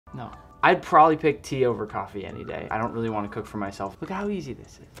No. I'd probably pick tea over coffee any day. I don't really want to cook for myself. Look how easy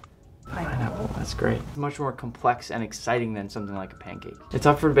this is. Pineapple, that's great. It's much more complex and exciting than something like a pancake. It's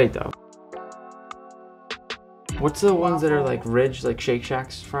up for debate though. What's the ones that are like ridged, like Shake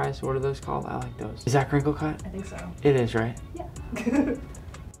Shack's fries? What are those called? I like those. Is that crinkle cut? I think so. It is, right? Yeah.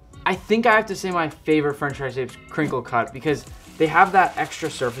 I think I have to say my favorite french fry shape is crinkle cut because they have that extra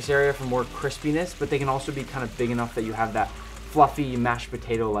surface area for more crispiness, but they can also be kind of big enough that you have that fluffy mashed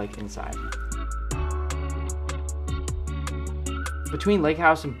potato-like inside. Between Lake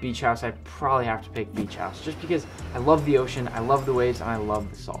House and Beach House, I'd probably have to pick Beach House just because I love the ocean, I love the waves, and I love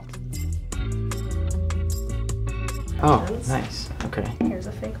the salt. Oh, nice. Okay. Here's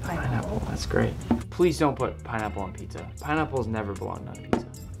a fake pineapple. That's great. Please don't put pineapple on pizza. Pineapples never belong on pizza.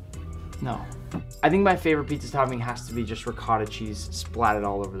 No. I think my favorite pizza topping has to be just ricotta cheese splatted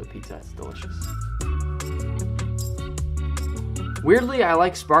all over the pizza. It's delicious. Weirdly, I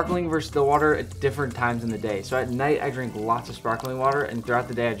like sparkling versus still water at different times in the day. So at night, I drink lots of sparkling water, and throughout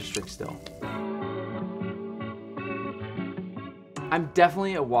the day, I just drink still. I'm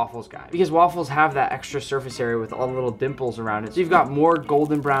definitely a waffles guy because waffles have that extra surface area with all the little dimples around it. So you've got more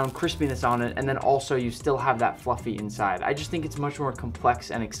golden brown crispiness on it, and then also you still have that fluffy inside. I just think it's much more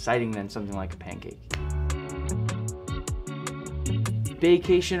complex and exciting than something like a pancake.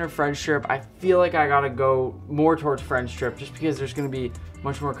 Vacation or French trip, I feel like I gotta go more towards French trip just because there's gonna be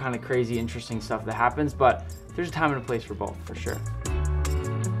much more kind of crazy, interesting stuff that happens, but there's a time and a place for both, for sure.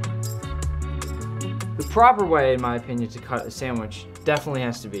 The proper way, in my opinion, to cut a sandwich definitely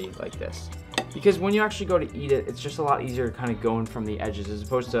has to be like this. Because when you actually go to eat it, it's just a lot easier to kind of go in from the edges as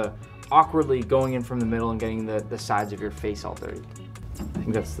opposed to awkwardly going in from the middle and getting the sides of your face all dirty. I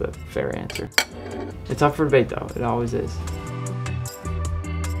think that's the fair answer. It's up for debate though, it always is.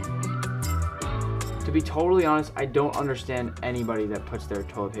 To be totally honest, I don't understand anybody that puts their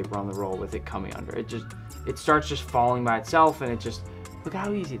toilet paper on the roll with it coming under. It starts just falling by itself, and it just, look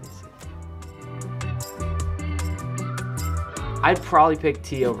how easy this is. I'd probably pick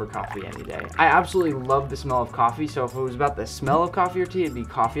tea over coffee any day. I absolutely love the smell of coffee, so if it was about the smell of coffee or tea, it'd be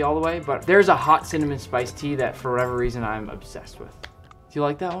coffee all the way, but there's a hot cinnamon spice tea that for whatever reason I'm obsessed with. Do you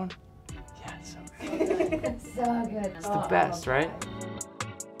like that one? Yeah, it's so good. It's so good. It's the best, right?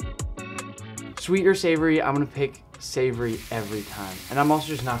 Sweet or savory, I'm gonna pick savory every time. And I'm also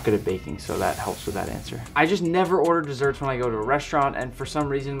just not good at baking, so that helps with that answer. I just never order desserts when I go to a restaurant, and for some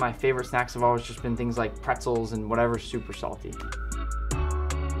reason, my favorite snacks have always just been things like pretzels and whatever's super salty.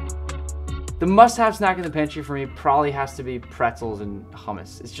 The must-have snack in the pantry for me probably has to be pretzels and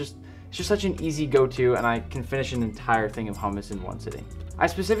hummus. It's just such an easy go-to, and I can finish an entire thing of hummus in one sitting. I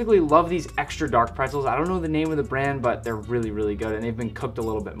specifically love these extra dark pretzels. I don't know the name of the brand, but they're really, really good, and they've been cooked a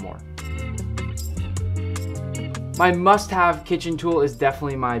little bit more. My must-have kitchen tool is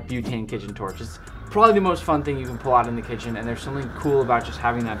definitely my butane kitchen torch. It's probably the most fun thing you can pull out in the kitchen, and there's something cool about just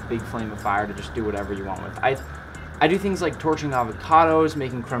having that big flame of fire to just do whatever you want with. I do things like torching avocados,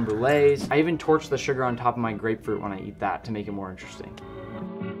 making creme brulees. I even torch the sugar on top of my grapefruit when I eat that to make it more interesting.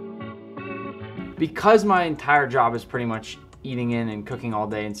 Because my entire job is pretty much eating in and cooking all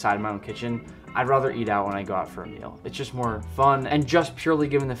day inside my own kitchen, I'd rather eat out when I go out for a meal. It's just more fun, and just purely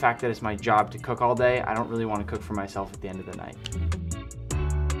given the fact that it's my job to cook all day, I don't really want to cook for myself at the end of the night.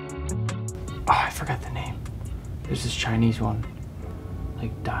 Oh, I forgot the name. There's this Chinese one,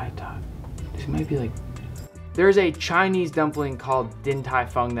 like Dai Tai. This might be like, there's a Chinese dumpling called Din Tai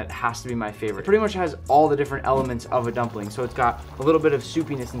Fung that has to be my favorite. It pretty much has all the different elements of a dumpling. So it's got a little bit of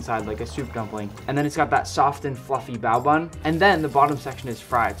soupiness inside, like a soup dumpling. And then it's got that soft and fluffy bao bun. And then the bottom section is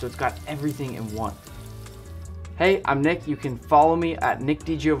fried. So it's got everything in one. Hey, I'm Nick. You can follow me at Nick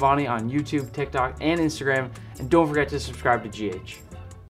DiGiovanni on YouTube, TikTok, and Instagram. And don't forget to subscribe to GH.